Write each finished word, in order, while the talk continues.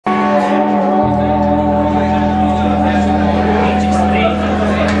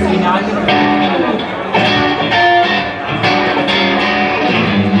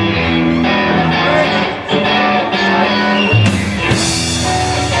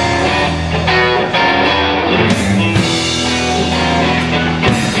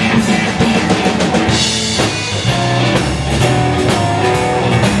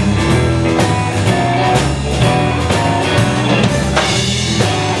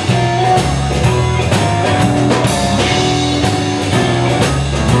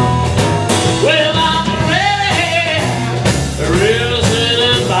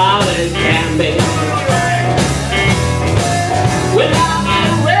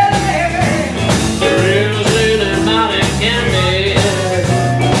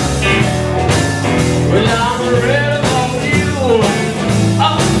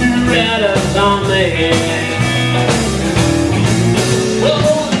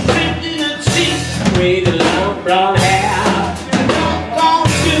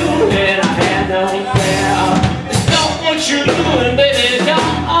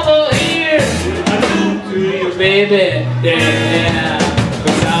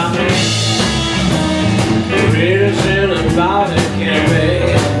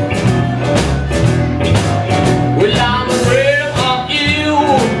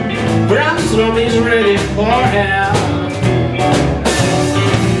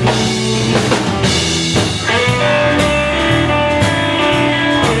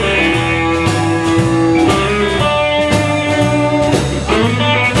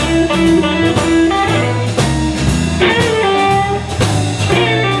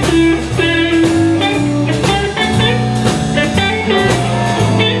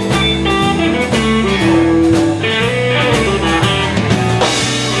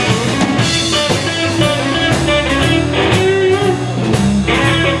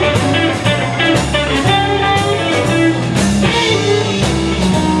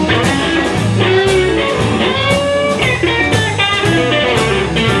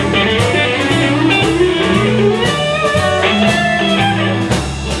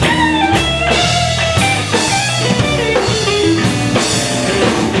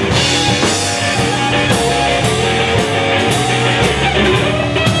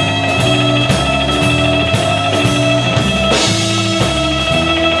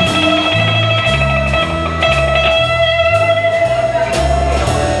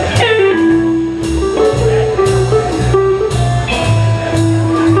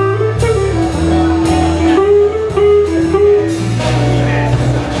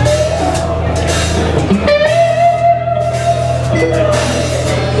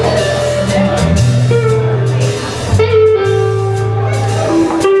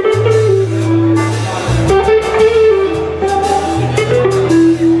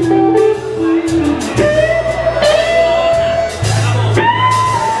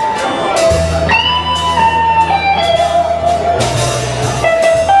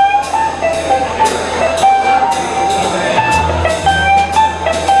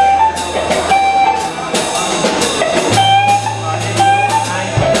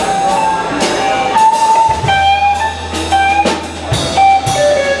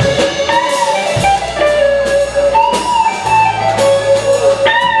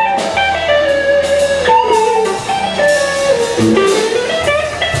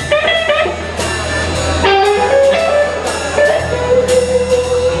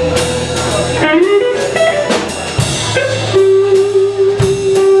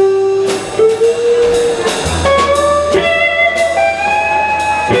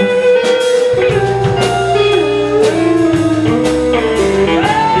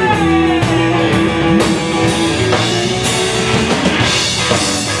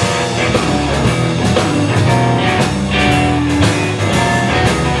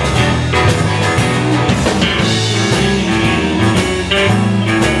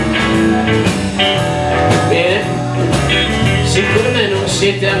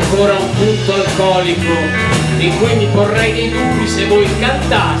siete ancora a un punto alcolico in cui mi porrei dei dubbi se voi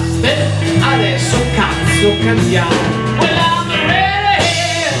cantaste, adesso cazzo cantiamo. Well, I'm ready.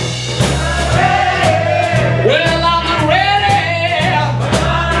 Well, I'm ready.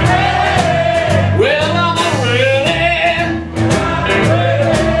 Well, I'm ready.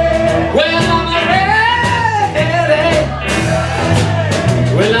 Well, I'm ready.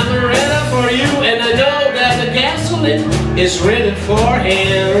 Well, I'm ready for you, and I know that the gasoline is ready for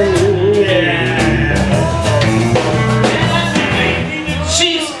him. Yeah.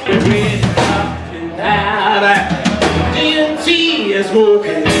 She's ready fucking that DNT is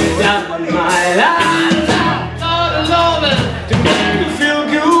smoking down my line. Not alone to make me feel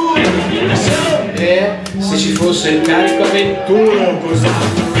good. So, se ci fosse il carico a 21 cos'ha?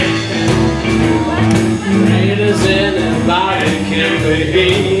 Great as anybody can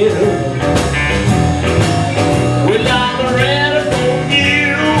be. Well, I'm ready for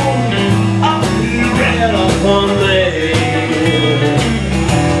you. Are you ready for me?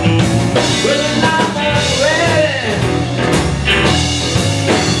 Well, I'm ready.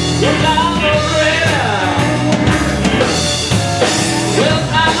 Well, I'm ready.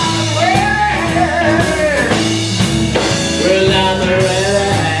 Well, I'm ready. Well, I'm ready.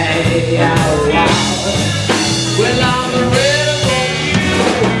 Well, I'm ready for you.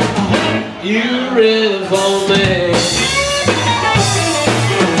 You ready for me?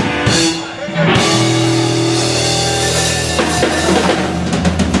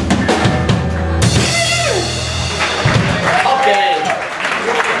 Ok.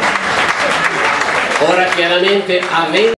 Ora chiaramente a